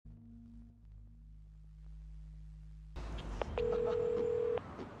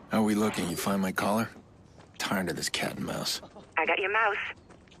How are we looking? You find my collar? Tired of this cat and mouse. I got your mouse.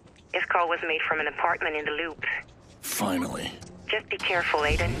 This call was made from an apartment in the Loop. Finally. Just be careful,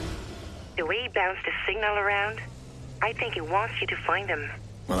 Aiden. The way he bounced the signal around, I think he wants you to find him.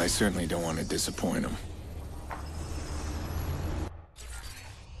 Well, I certainly don't want to disappoint him.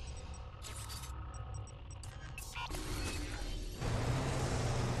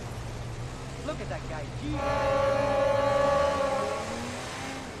 Look at that guy.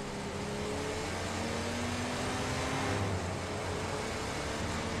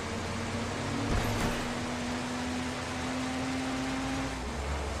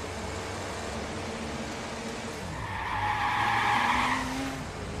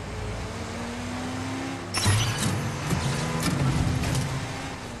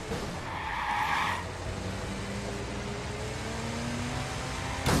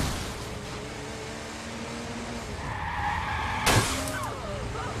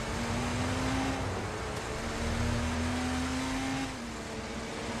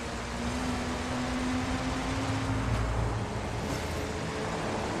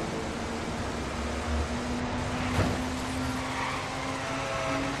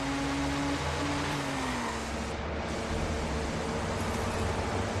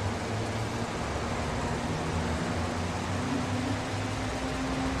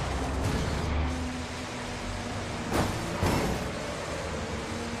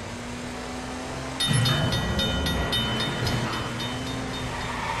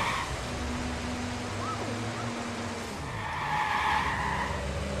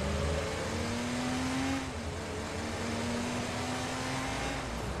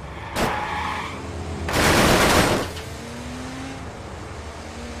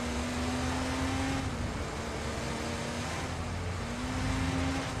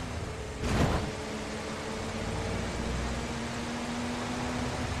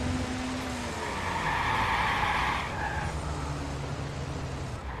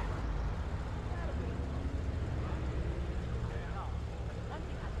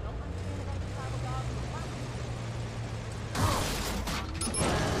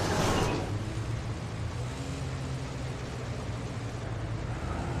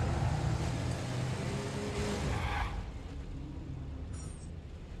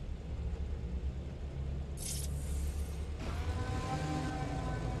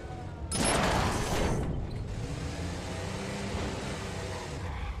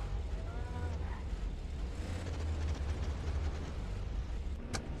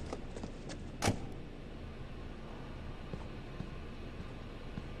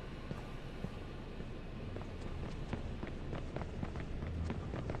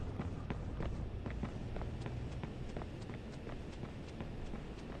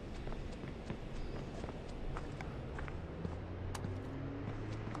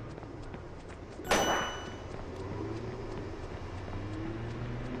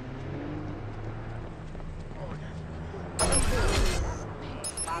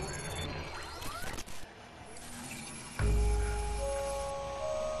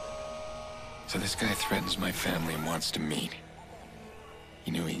 So this guy threatens my family and wants to meet.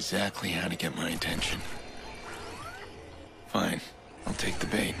 He knew exactly how to get my attention. Fine, I'll take the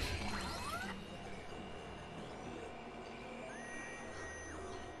bait.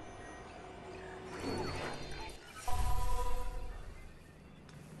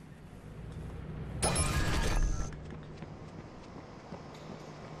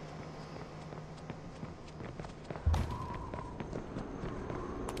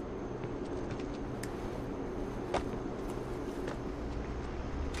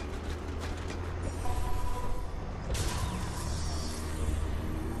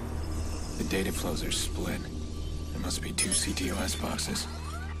 The data flows are split. There must be 2 CTOS boxes.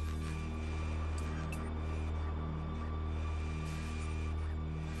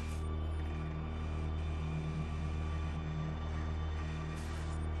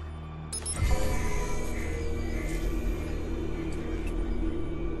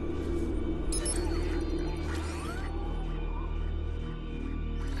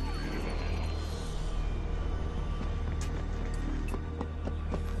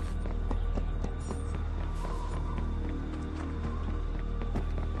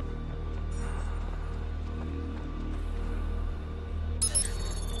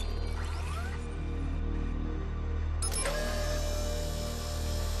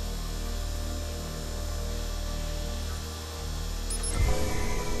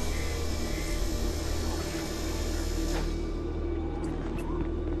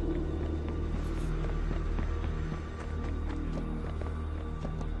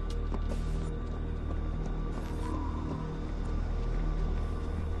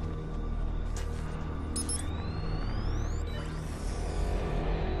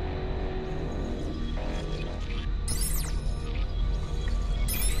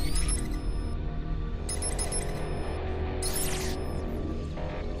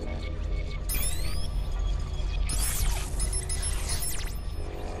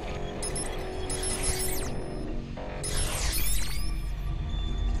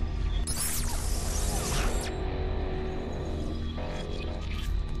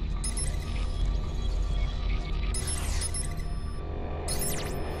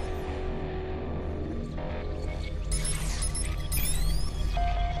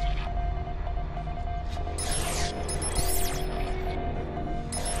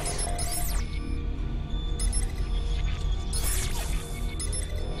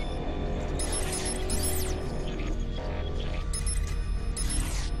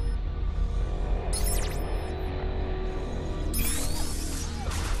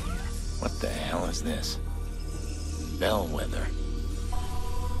 is this? Bellwether.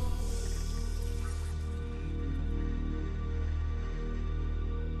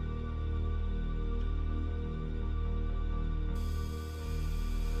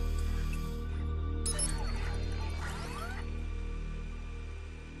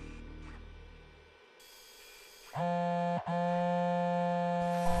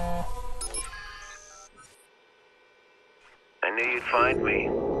 I knew you'd find me.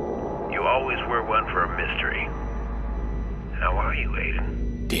 You always were one for a mystery. How are you,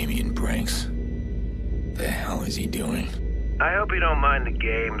 Aiden? Damien Branks. The hell is he doing? I hope you don't mind the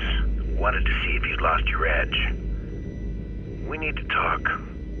games. Wanted to see if you'd lost your edge. We need to talk.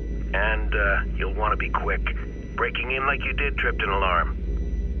 And, you'll want to be quick. Breaking in like you did tripped an alarm.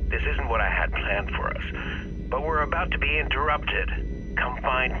 This isn't what I had planned for us. But we're about to be interrupted. Come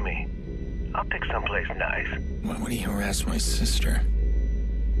find me. I'll pick someplace nice. Why would he harass my sister?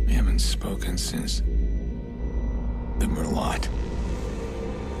 We haven't spoken since the Merlot.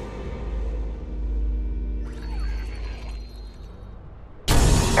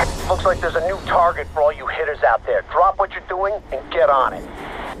 Looks like there's a new target for all you hitters out there. Drop what you're doing and get on it.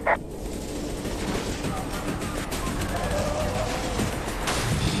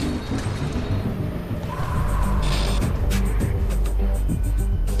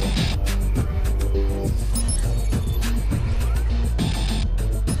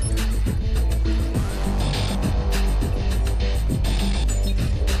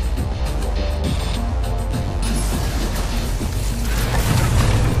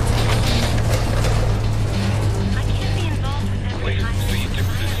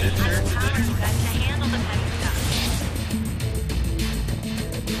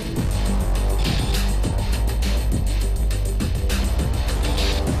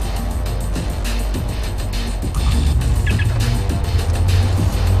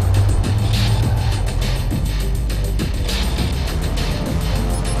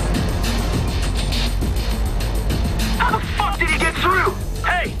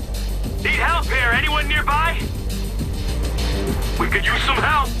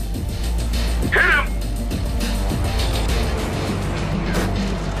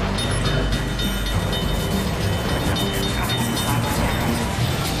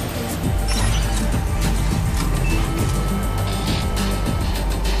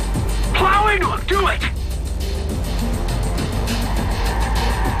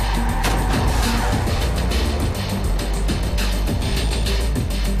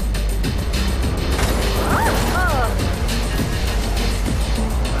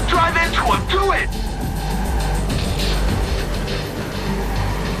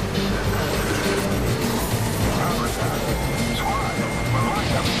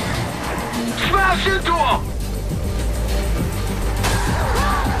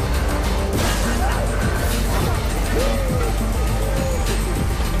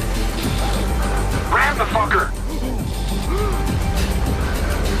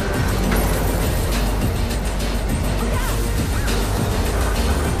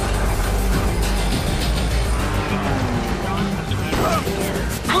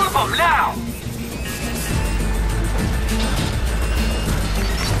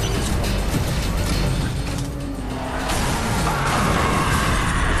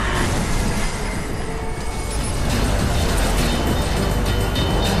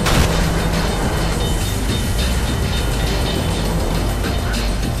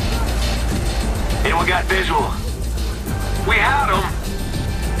 Visual. We had him.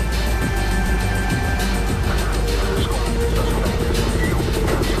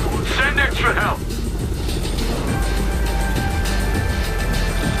 Send extra help.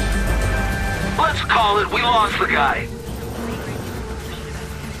 Let's call it we lost the guy.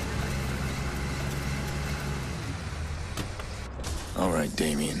 All right,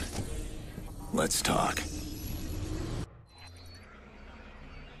 Damien. Let's talk.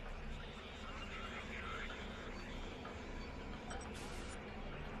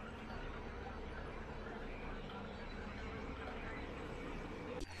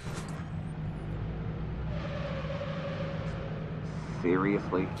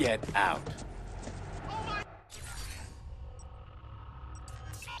 Seriously? Get out.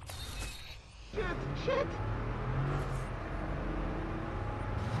 Shit!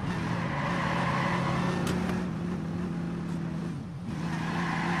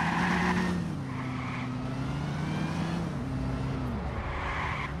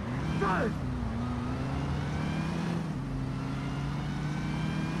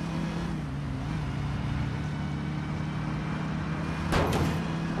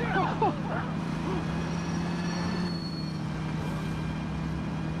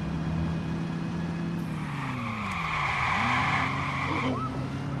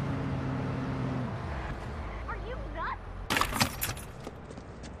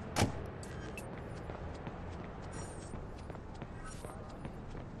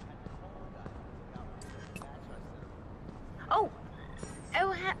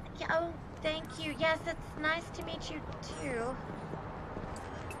 Nice to meet you, too.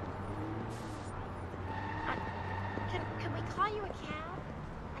 Can we call you a cab?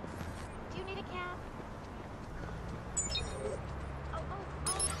 Do you need a cab? Oh.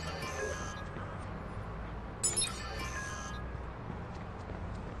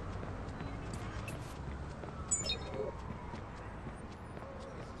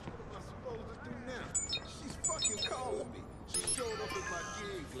 She's fucking calling me. She showed up at my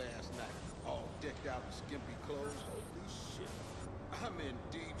gig last night, all decked out in skimpy clothes. Holy shit. I'm in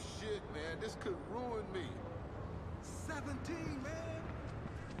deep shit, man. This could ruin me. 17, man.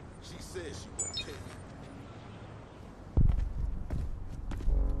 She says she won't take it.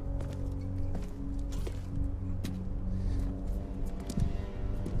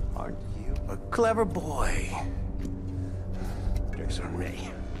 Aren't you a clever boy? Drinks on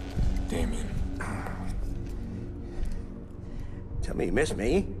me. Damien. Tell me you miss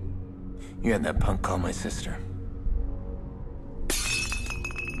me? You had that punk call my sister.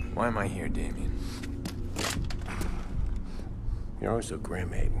 Why am I here, Damien? You're always so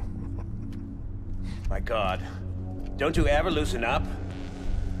grim, Aiden. My God. Don't you ever loosen up?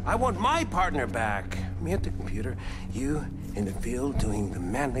 I want my partner back. Me at the computer, you in the field doing the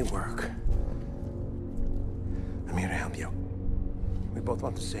manly work. I'm here to help you. We both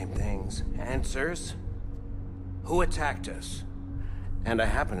want the same things. Answers. Who attacked us? And I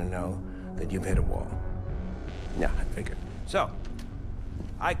happen to know that you've hit a wall. Yeah, I figured. So,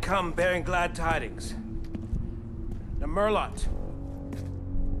 I come bearing glad tidings. The Murlot.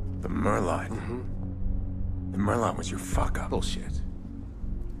 The Murlot? The Murlot was your fuck-up. Bullshit.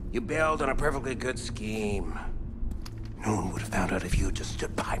 You bailed on a perfectly good scheme. No one would have found out if you had just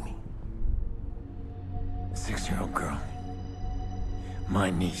stood by me. A 6-year-old girl. My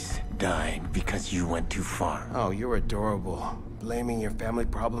niece died because you went too far. Oh, you're adorable. Blaming your family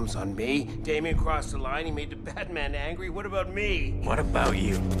problems on me? Damien crossed the line, he made the Batman angry. What about me? What about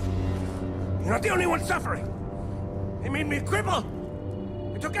you? You're not the only one suffering. They made me a cripple.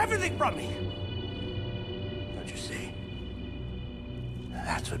 They took everything from me. Don't you see?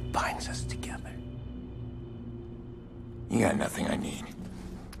 That's what binds us together. You got nothing I need.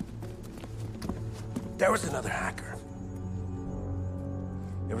 There was another hacker.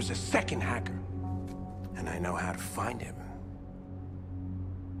 There was a second hacker. And I know how to find him.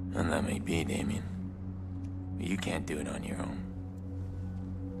 And that may be, Damien. But you can't do it on your own.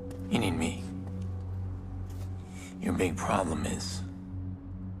 You need me. Your big problem is...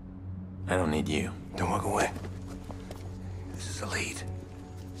 I don't need you. Don't walk away. This is a lead.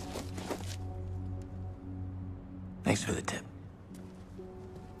 Thanks for the tip.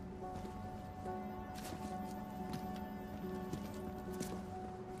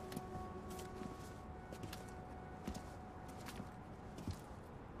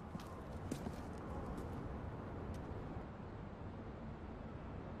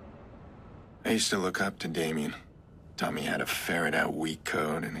 I used to look up to Damien. Taught me how to ferret out weak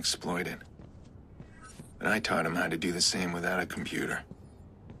code and exploit it. But I taught him how to do the same without a computer.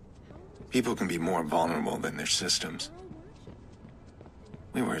 People can be more vulnerable than their systems.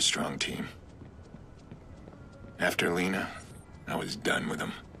 We were a strong team. After Lena, I was done with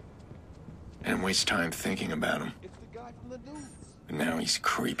him. I didn't waste time thinking about him. It's the guy from the news. But now he's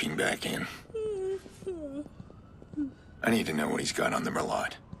creeping back in. I need to know what he's got on the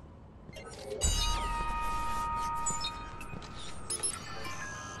Merlot.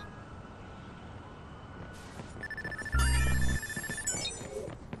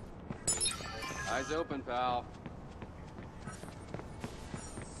 Eyes open, pal.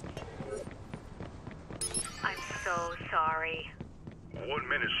 I'm so sorry. 1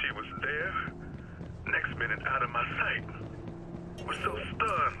 minute she was there, next minute out of my sight. We're so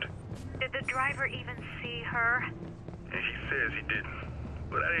stunned. Did the driver even see her? And he says he didn't.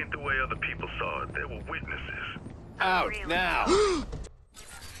 But that ain't the way other people saw it. There were witnesses. Out Really? now!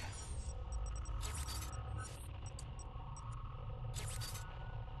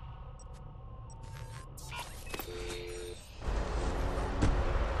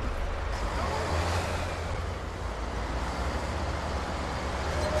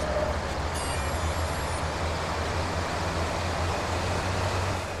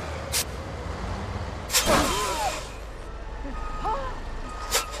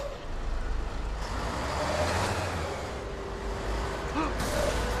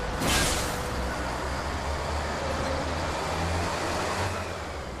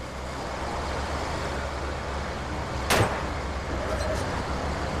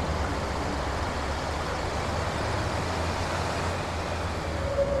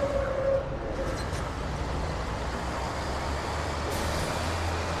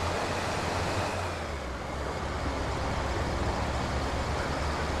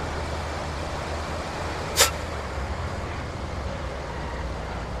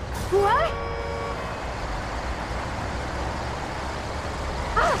 What?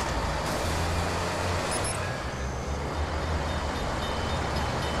 Ah!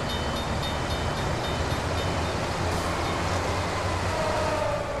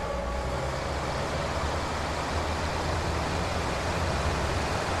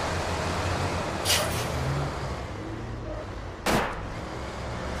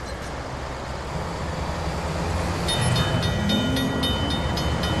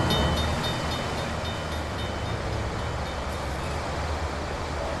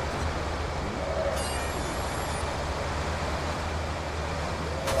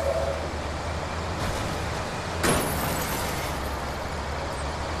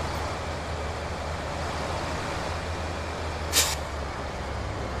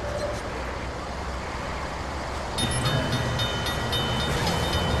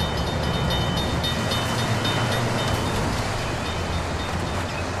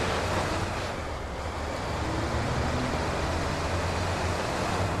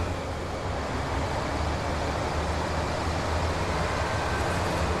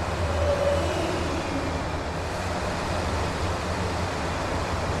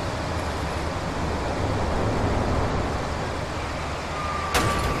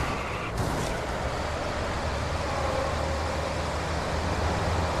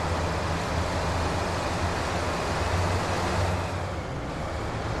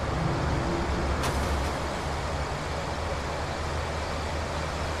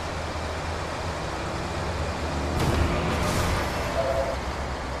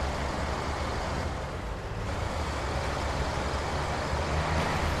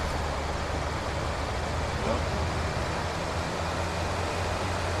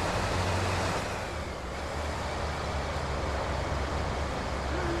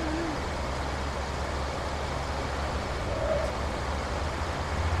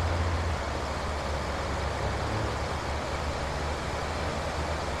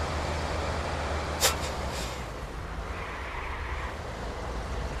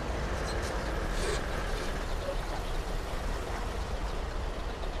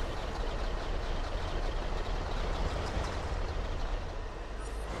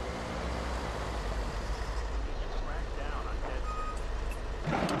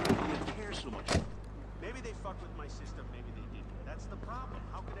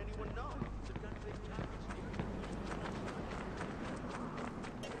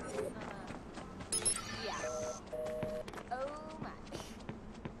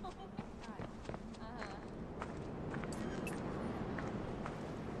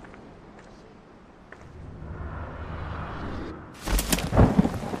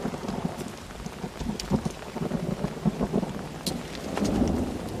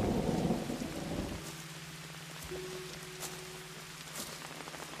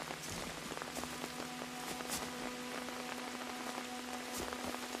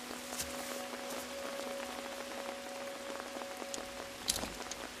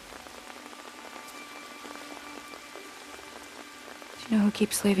 You know who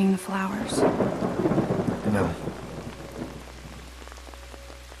keeps leaving the flowers? No.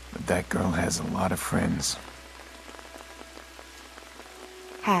 But that girl has a lot of friends.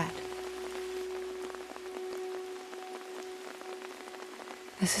 Had.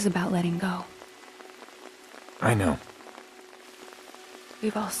 This is about letting go. I know.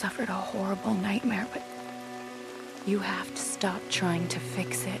 We've all suffered a horrible nightmare, but you have to stop trying to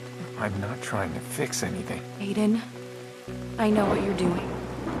fix it. I'm not trying to fix anything. Aiden, I know what you're doing.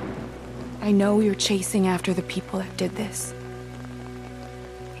 I know you're chasing after the people that did this.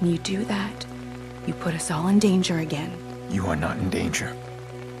 And you do that, you put us all in danger again. You are not in danger.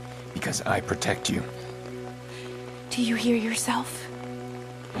 Because I protect you. Do you hear yourself?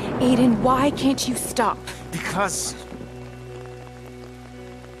 Aiden, why can't you stop? Because...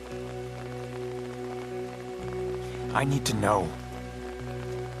 I need to know.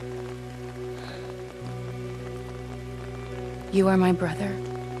 You are my brother,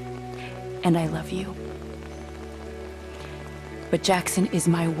 and I love you. But Jackson is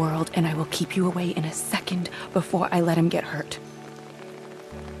my world, and I will keep you away in a second before I let him get hurt.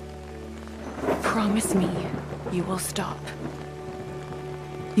 Promise me you will stop.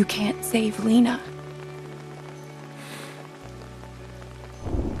 You can't save Lena.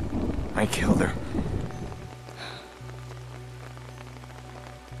 I killed her.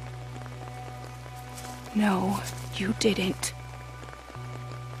 No, you didn't.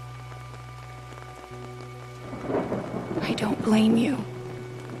 I don't blame you.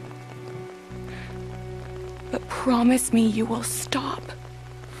 But promise me you will stop.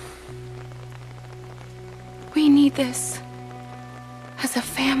 We need this. as a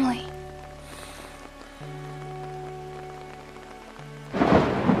family.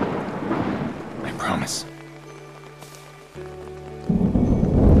 I promise.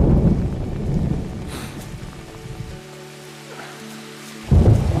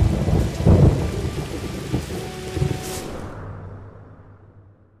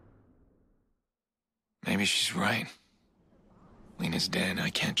 Maybe she's right. Lena's dead. I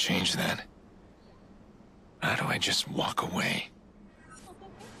can't change that. How do I just walk away?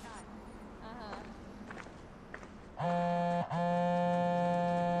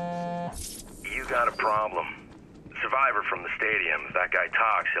 You got a problem. Survivor from the stadium. If that guy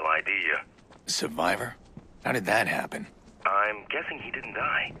talks, he'll ID you. Survivor? How did that happen? I'm guessing he didn't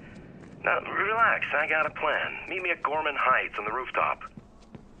die. Now, relax. I got a plan. Meet me at Gorman Heights on the rooftop.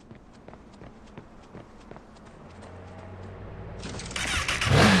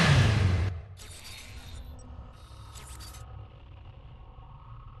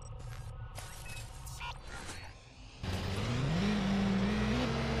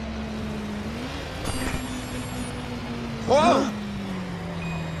 Whoa!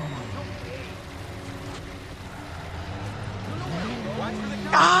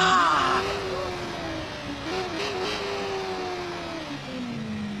 Ah!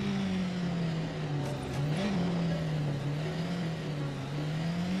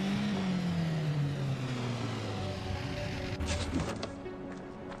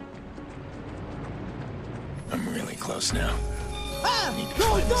 I'm really close now. I need to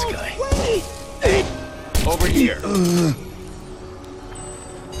find this guy. Wait! Over here. No,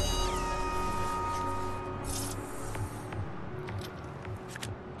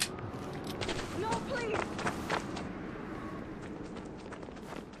 please!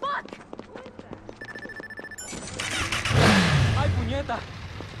 Fuck! ¡Ay, puñeta!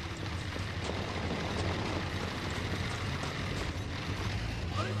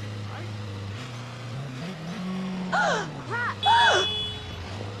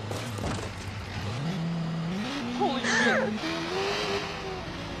 Holy shit!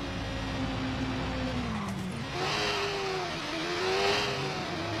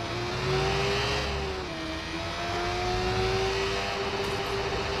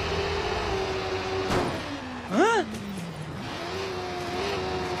 Huh?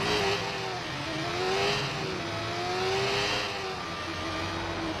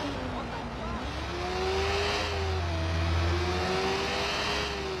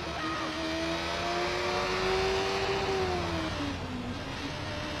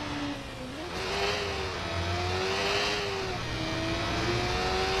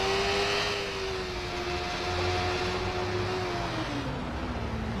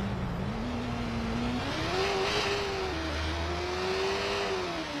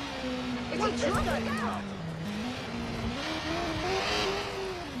 Is he trying?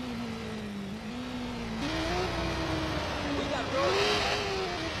 We got road.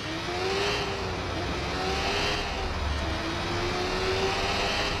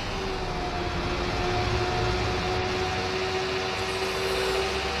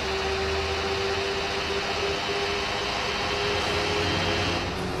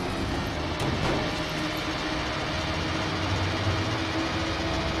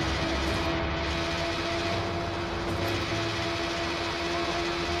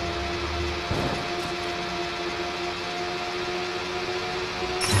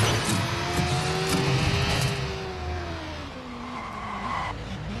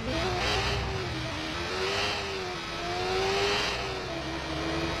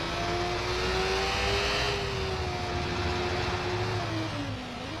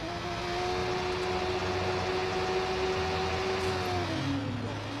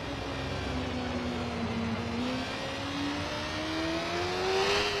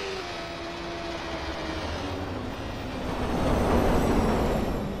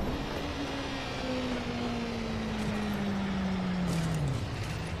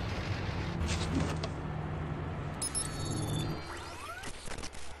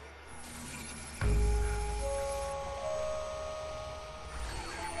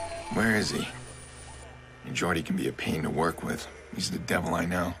 Where is he? Jordy can be a pain to work with. He's the devil I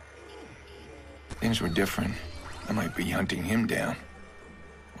know. If things were different, I might be hunting him down.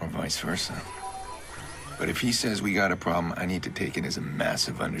 Or vice versa. But if he says we got a problem, I need to take it as a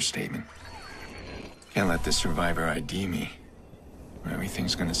massive understatement. Can't let the survivor ID me. Or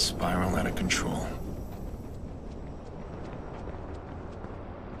everything's gonna spiral out of control.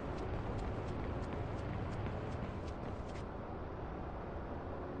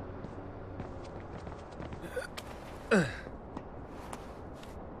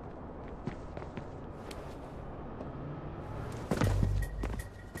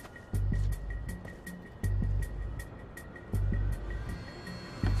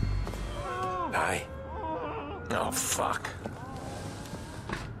 Oh, fuck.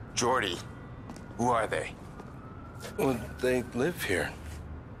 Jordy, who are they? Well, they live here.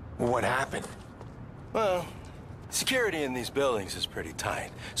 What happened? Well, security in these buildings is pretty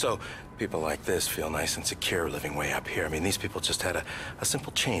tight. So people like this feel nice and secure living way up here. I mean, these people just had a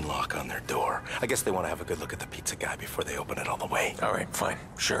simple chain lock on their door. I guess they want to have a good look at the pizza guy before they open it all the way. All right, fine,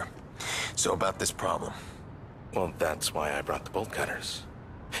 sure. So about this problem. Well, that's why I brought the bolt cutters.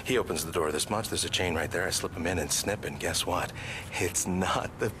 He opens the door this much, there's a chain right there, I slip him in and snip, and guess what? It's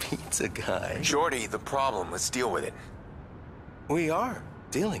not the pizza guy. Jordy, the problem, let's deal with it. We are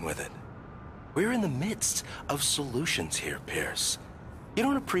dealing with it. We're in the midst of solutions here, Pierce. You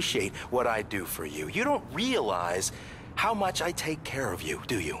don't appreciate what I do for you. You don't realize how much I take care of you,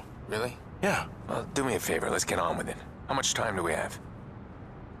 do you? Really? Yeah. Well, do me a favor, let's get on with it. How much time do we have?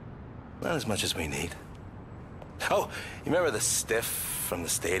 Not as much as we need. Oh, you remember the stiff from the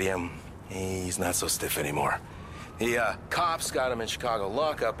stadium? He's not so stiff anymore. The cops got him in Chicago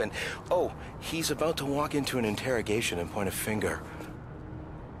lockup, and oh, he's about to walk into an interrogation and point a finger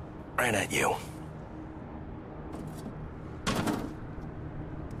right at you.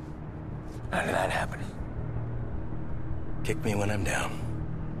 How did that happen? Kick me when I'm down.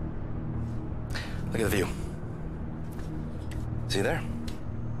 Look at the view. See there?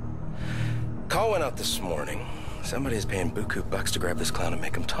 Call went out this morning. Somebody's paying buku bucks to grab this clown and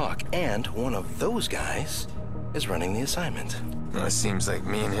make him talk. And one of those guys is running the assignment. Well, it seems like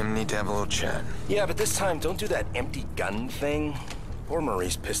me and him need to have a little chat. Yeah, but this time, don't do that empty gun thing. Poor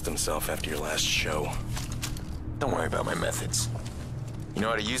Maurice pissed himself after your last show. Don't worry about my methods. You know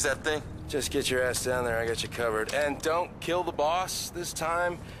how to use that thing? Just get your ass down there, I got you covered. And don't kill the boss this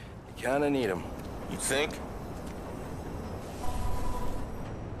time. You kinda need him. You think?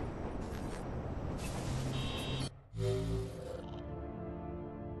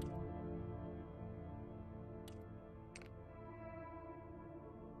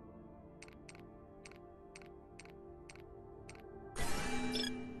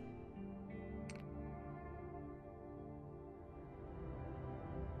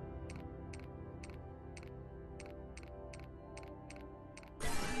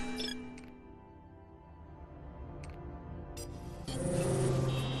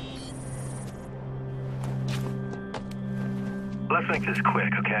 Let's make this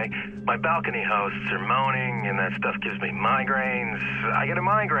quick, okay? My balcony hosts are moaning, and that stuff gives me migraines. I get a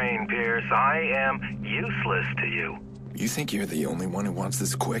migraine, Pierce. I am useless to you. You think you're the only one who wants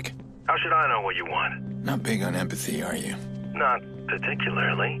this quick? How should I know what you want? Not big on empathy, are you? Not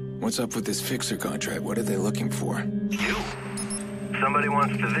particularly. What's up with this fixer contract? What are they looking for? You. Somebody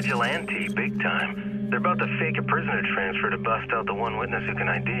wants the vigilante big time. They're about to fake a prisoner transfer to bust out the one witness who can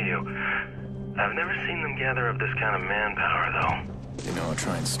ID you. I've never seen them gather up this kind of manpower, though. You know, I'll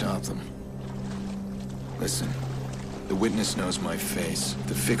try and stop them. Listen, the witness knows my face.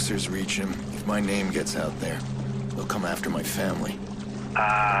 The fixers reach him. If my name gets out there, they'll come after my family.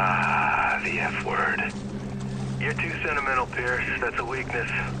 Ah, the F word. You're too sentimental, Pierce. That's a weakness.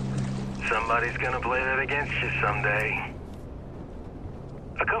 Somebody's gonna play that against you someday.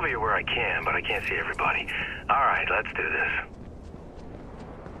 I'll cover you where I can, but I can't see everybody. All right, let's do this.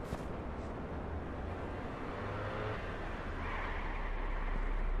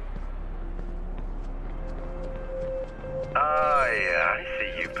 Oh, yeah, I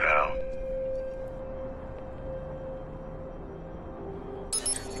see you, pal.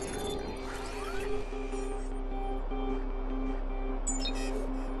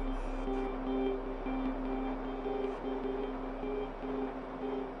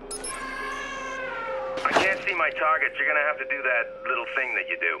 I can't see my targets. You're gonna have to do that little thing that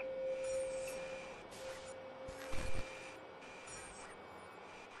you do.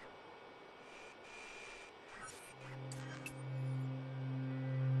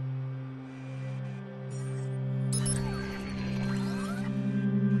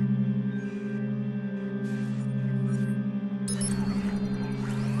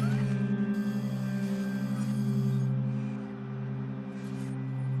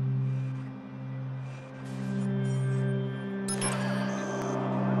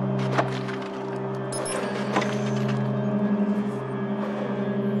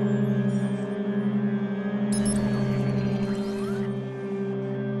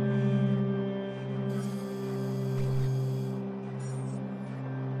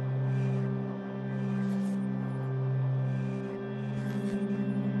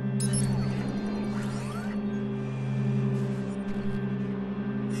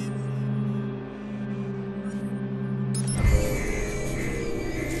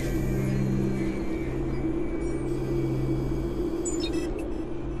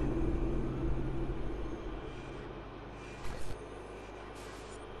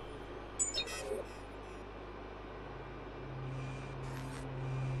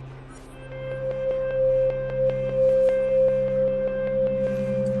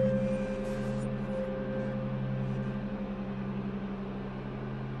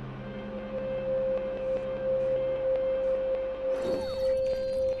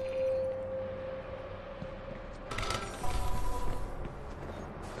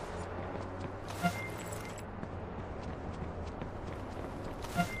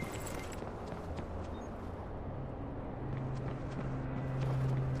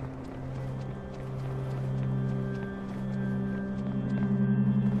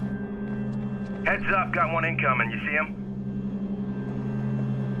 Heads up, got one incoming. You see him?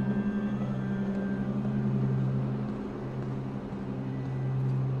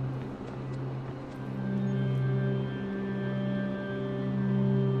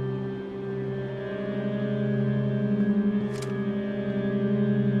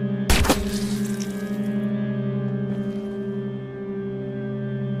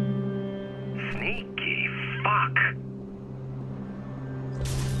 Sneaky fuck.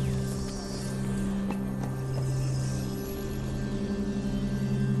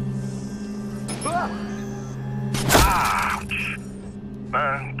 Ouch!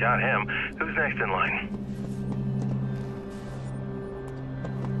 Got him. Who's next in line?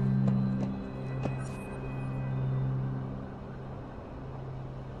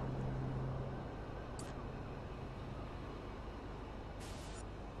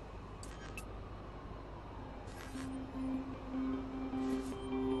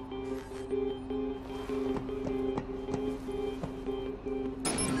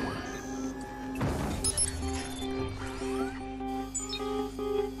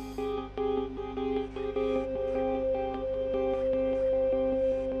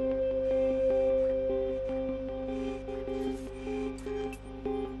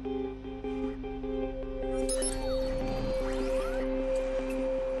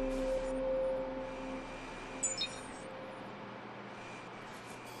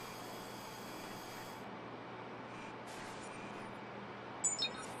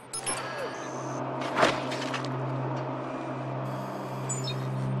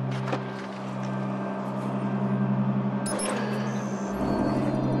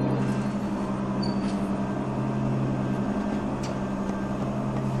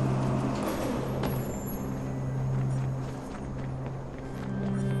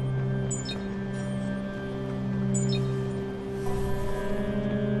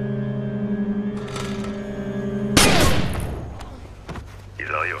 He's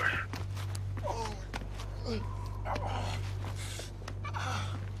all yours.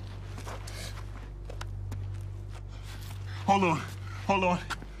 Hold on.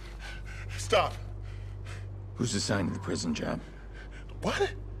 Stop. Who's assigned to the prison job?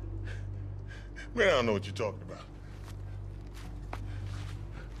 What? Man, I don't know what you're talking about.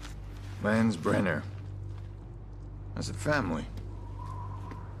 Lance Brenner. As a family.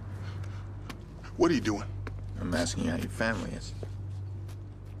 What are you doing? I'm asking how your family is.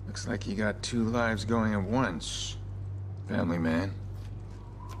 Looks like you got two lives going at once. Family man.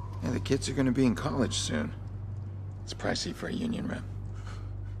 Yeah, the kids are gonna be in college soon. It's pricey for a union rep.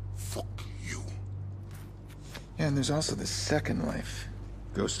 Fuck you. Yeah, and there's also the second life.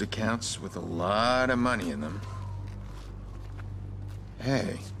 Ghost accounts with a lot of money in them.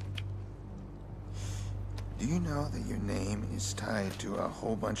 Hey. Do you know that your name is tied to a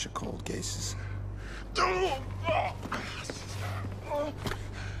whole bunch of cold cases?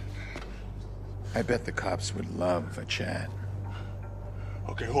 I bet the cops would love a chat.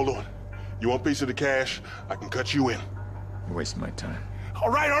 Okay, hold on. You want a piece of the cash? I can cut you in. You're wasting my time.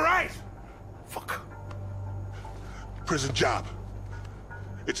 All right! Fuck. Prison job.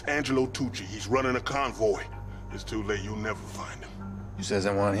 It's Angelo Tucci. He's running a convoy. It's too late. You'll never find him. Who says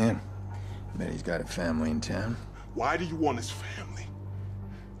I want him? Bet he's got a family in town. Why do you want his family?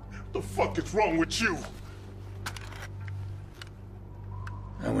 What the fuck is wrong with you?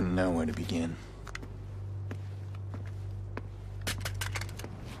 I wouldn't know where to begin.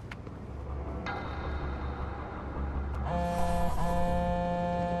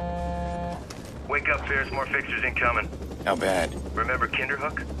 Wake up, Fierce. More fixtures incoming. How bad? Remember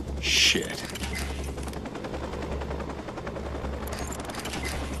Kinderhook? Shit.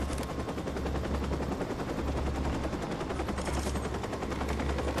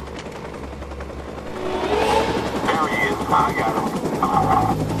 There he is. I got him.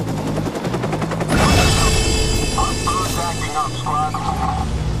 Unburn's acting up, squad.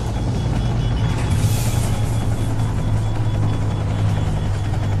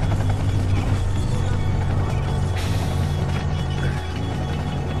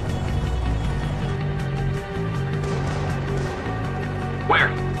 Where?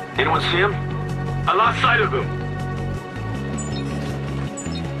 Anyone see him? I lost sight of him.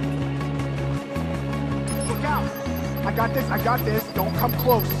 Look out! I got this. Don't come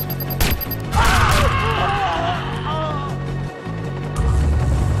close.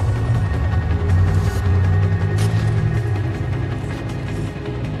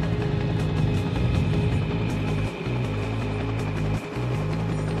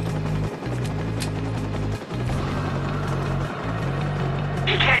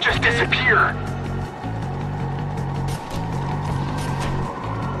 just disappear?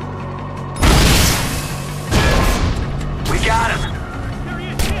 We got him!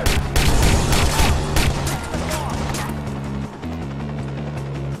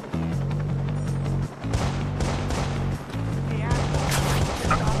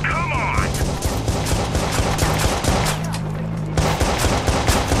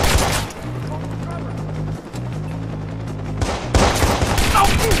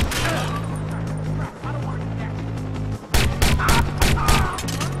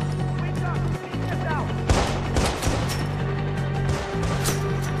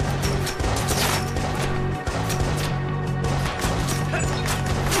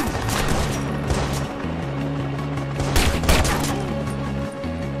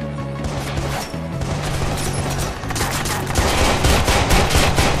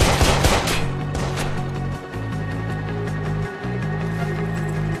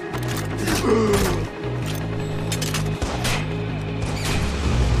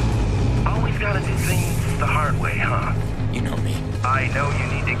 Always gotta do things the hard way, huh? You know me. I know you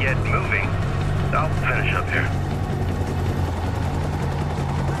need to get moving. I'll finish up here.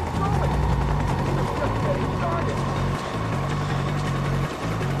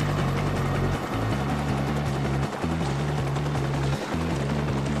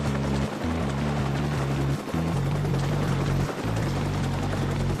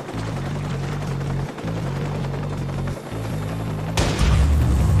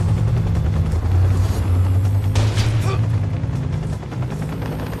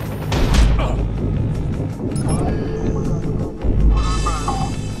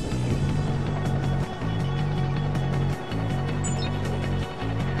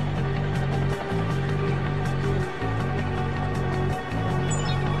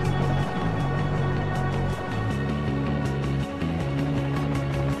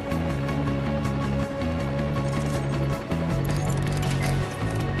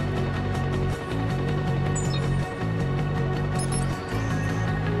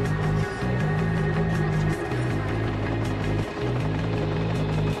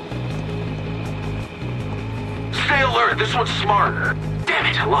 Stay alert, this one's smart. Damn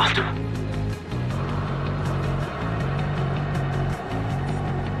it, I lost him.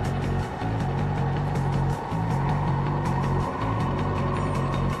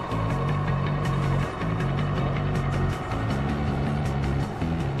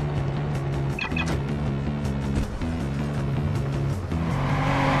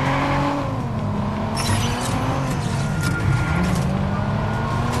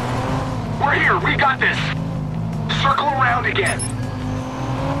 We're here, we got this. Circle around again.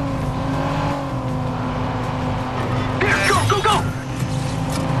 Here, go, go, go!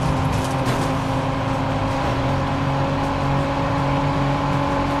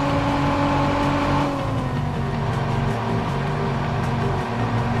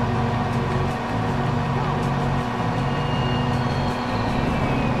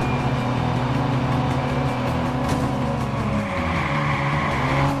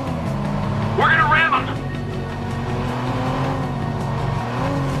 We're gonna ram him!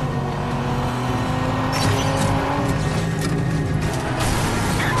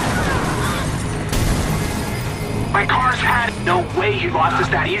 My car's had no way he lost us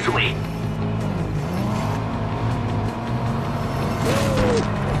that easily.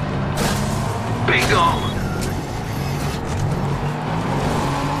 Bingo!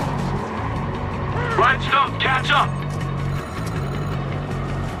 Right stuff, catch up!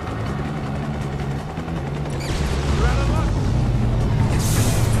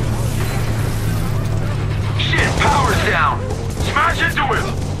 Shit, power's down! Smash into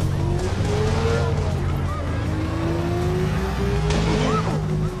him!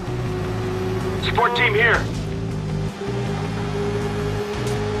 Support team here.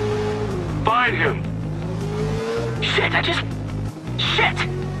 Find him. Shit, Shit!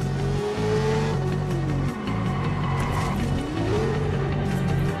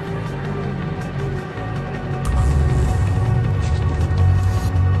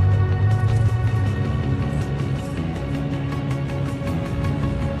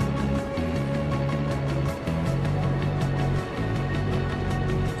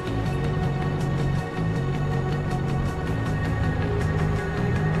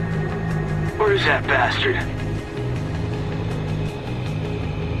 Where's that bastard?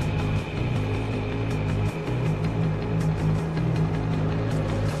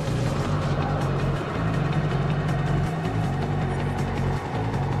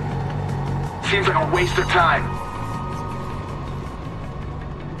 Seems like a waste of time.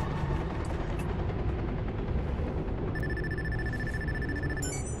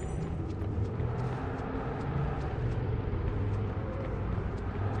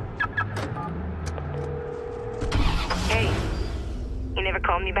 never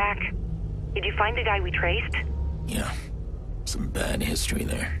called me back. Did you find the guy we traced? Yeah, some bad history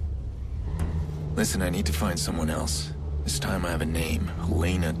there. Listen, I need to find someone else. This time I have a name,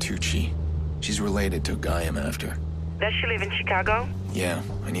 Helena Tucci. She's related to a guy I'm after. Does she live in Chicago? Yeah,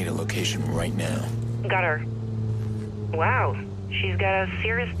 I need a location right now. Got her. Wow, she's got a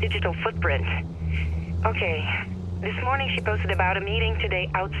serious digital footprint. Okay, this morning she posted about a meeting today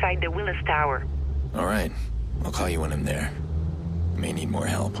outside the Willis Tower. All right, I'll call you when I'm there. I may need more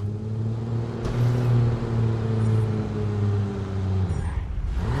help.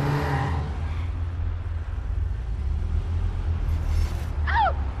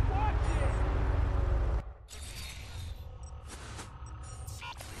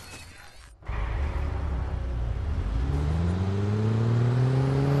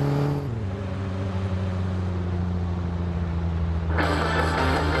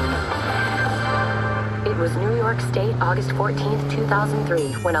 It was New York State, August 14th,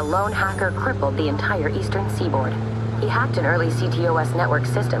 2003, when a lone hacker crippled the entire eastern seaboard. He hacked an early CTOS network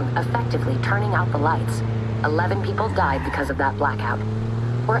system, effectively turning out the lights. 11 people died because of that blackout.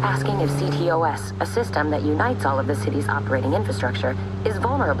 We're asking if CTOS, a system that unites all of the city's operating infrastructure, is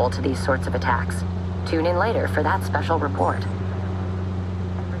vulnerable to these sorts of attacks. Tune in later for that special report.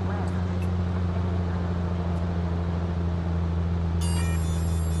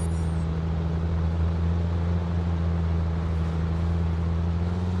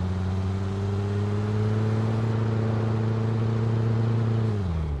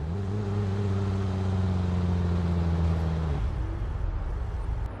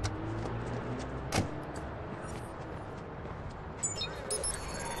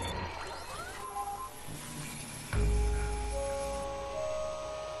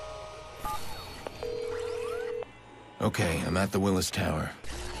 Okay, I'm at the Willis Tower.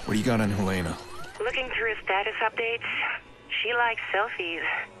 What do you got on Helena? Looking through her status updates, she likes selfies.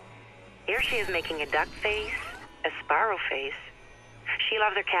 Here she is making a duck face, a sparrow face. She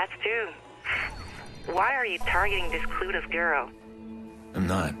loves her cats too. Why are you targeting this clueless girl? I'm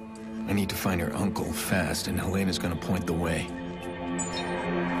not. I need to find her uncle fast, and Helena's gonna point the way.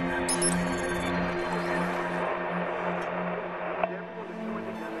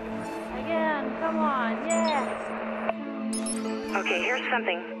 Again, come on, yeah. Okay, here's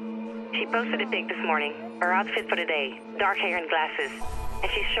something. She posted a pic this morning. Her outfit for the day. Dark hair and glasses.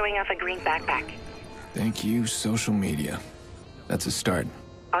 And she's showing off a green backpack. Thank you, social media. That's a start.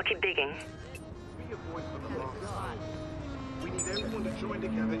 I'll keep digging. We need everyone to join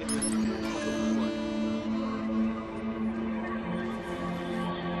together in the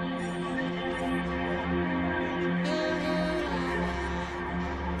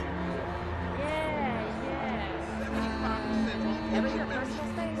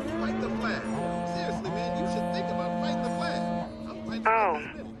Oh,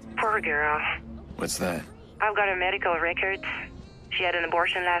 poor girl. What's that? I've got her medical records. She had an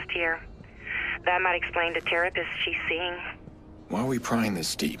abortion last year. That might explain the therapist she's seeing. Why are we prying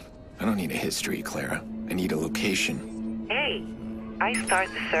this deep? I don't need a history, Clara. I need a location. Hey, I start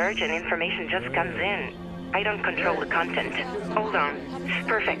the search and information just comes in. I don't control the content. Hold on.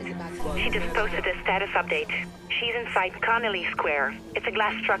 Perfect. She just posted a status update. She's inside Connolly Square. It's a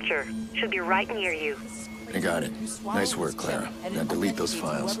glass structure. Should be right near you. I got it. Nice work, Clara. Now delete those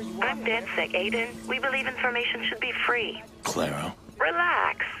files. I'm dead sick, Aiden. We believe information should be free. Clara.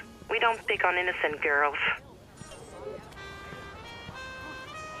 Relax. We don't pick on innocent girls.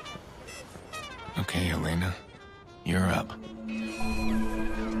 Okay, Elena. You're up.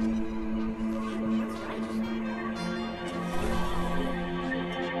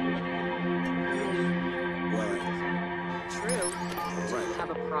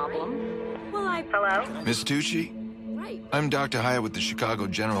 Hello? Miss Tucci? Right. I'm Dr. Hyatt with the Chicago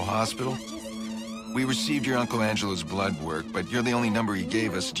General Hospital. We received your Uncle Angelo's blood work, but you're the only number he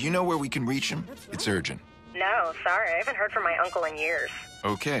gave us. Do you know where we can reach him? It's urgent. No, sorry. I haven't heard from my uncle in years.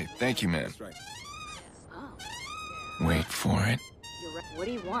 Okay, thank you, ma'am. Oh, Wait for it. you're right. What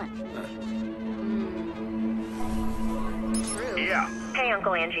do you want? True. Yeah. Hey,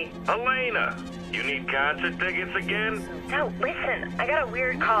 Uncle Angie. Elena, you need concert tickets again? No, listen. I got a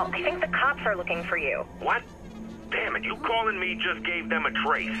weird call. I think the cops are looking for you. What? Damn it, you calling me just gave them a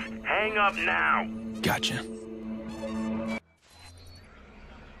trace. Hang up now. Gotcha.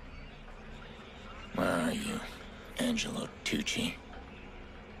 Where are you, Angelo Tucci?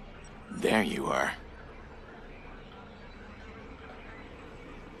 There you are.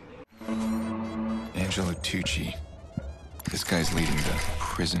 Angelo Tucci. This guy's leading the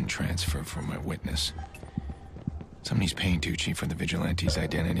prison transfer for my witness. Somebody's paying Tucci for the vigilante's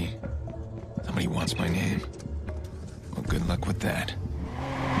identity. Somebody wants my name. Well, good luck with that.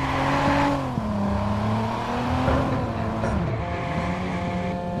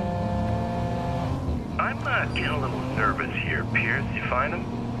 getting a little nervous here. Pierce, you find him?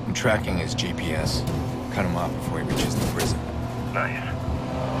 I'm tracking his GPS. Cut him off before he reaches the prison. Nice.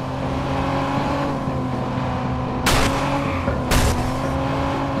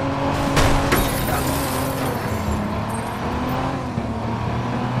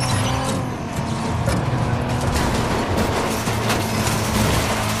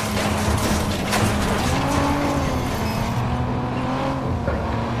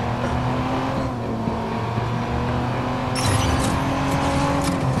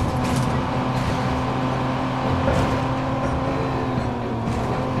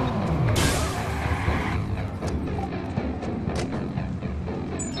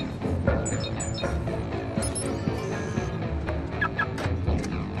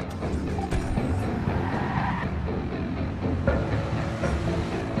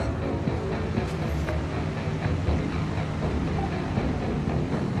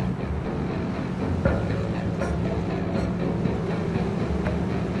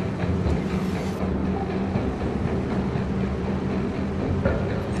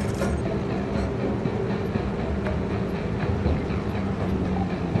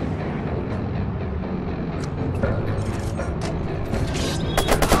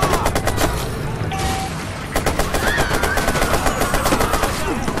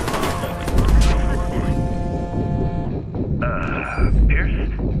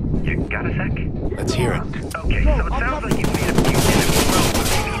 Let's hear it. Okay, so it sounds like you've made a few minutes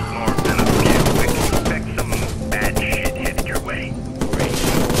more than a few. I can expect some bad shit headed your way. Great.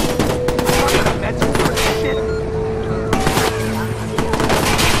 That's shit.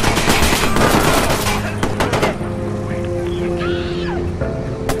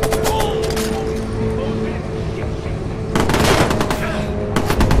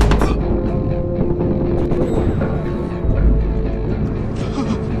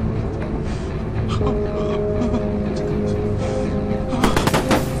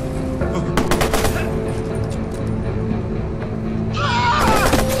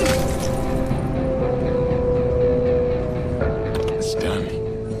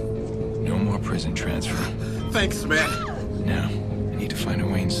 Thanks, man. Now, I need to find a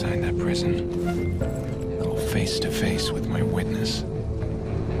way inside that prison. A little face-to-face with my witness.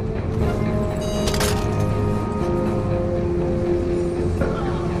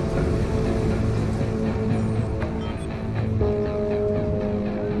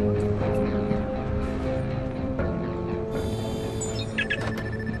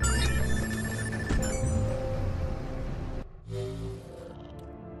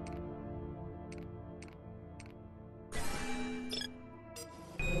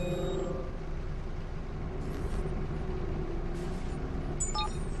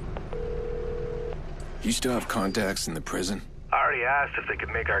 You still have contacts in the prison? I already asked if they could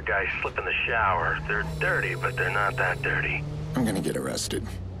make our guys slip in the shower. They're dirty, but they're not that dirty. I'm gonna get arrested.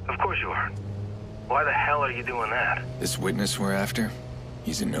 Of course you are. Why the hell are you doing that? This witness we're after,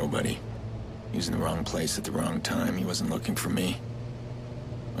 he's a nobody. He was in the wrong place at the wrong time. He wasn't looking for me.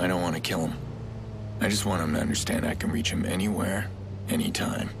 I don't want to kill him. I just want him to understand I can reach him anywhere,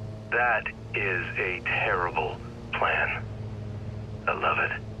 anytime. That is a terrible plan. I love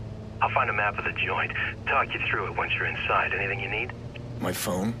it. I'll find a map of the joint, talk you through it once you're inside. Anything you need? My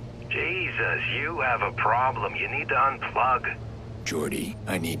phone? Jesus, you have a problem. You need to unplug. Jordy,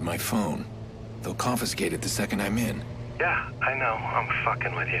 I need my phone. They'll confiscate it the second I'm in. Yeah, I know. I'm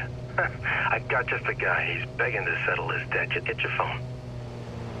fucking with you. I got just a guy. He's begging to settle his debt. Just get your phone.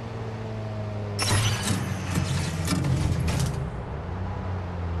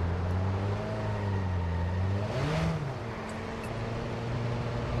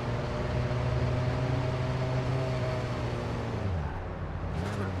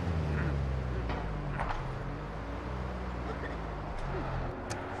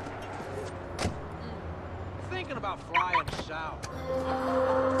 About flying south.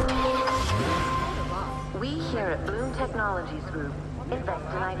 We here at Bloom Technologies Group invest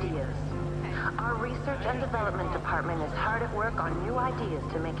in ideas. Our research and development department is hard at work on new ideas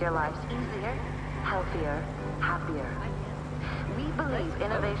to make your lives easier, healthier, happier. We believe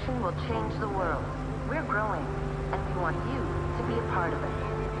innovation will change the world. We're growing, and we want you to be a part of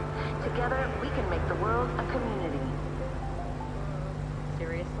it. Together, we can make the world a community.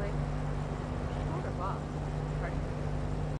 Seriously? Short or Bob? Pardon?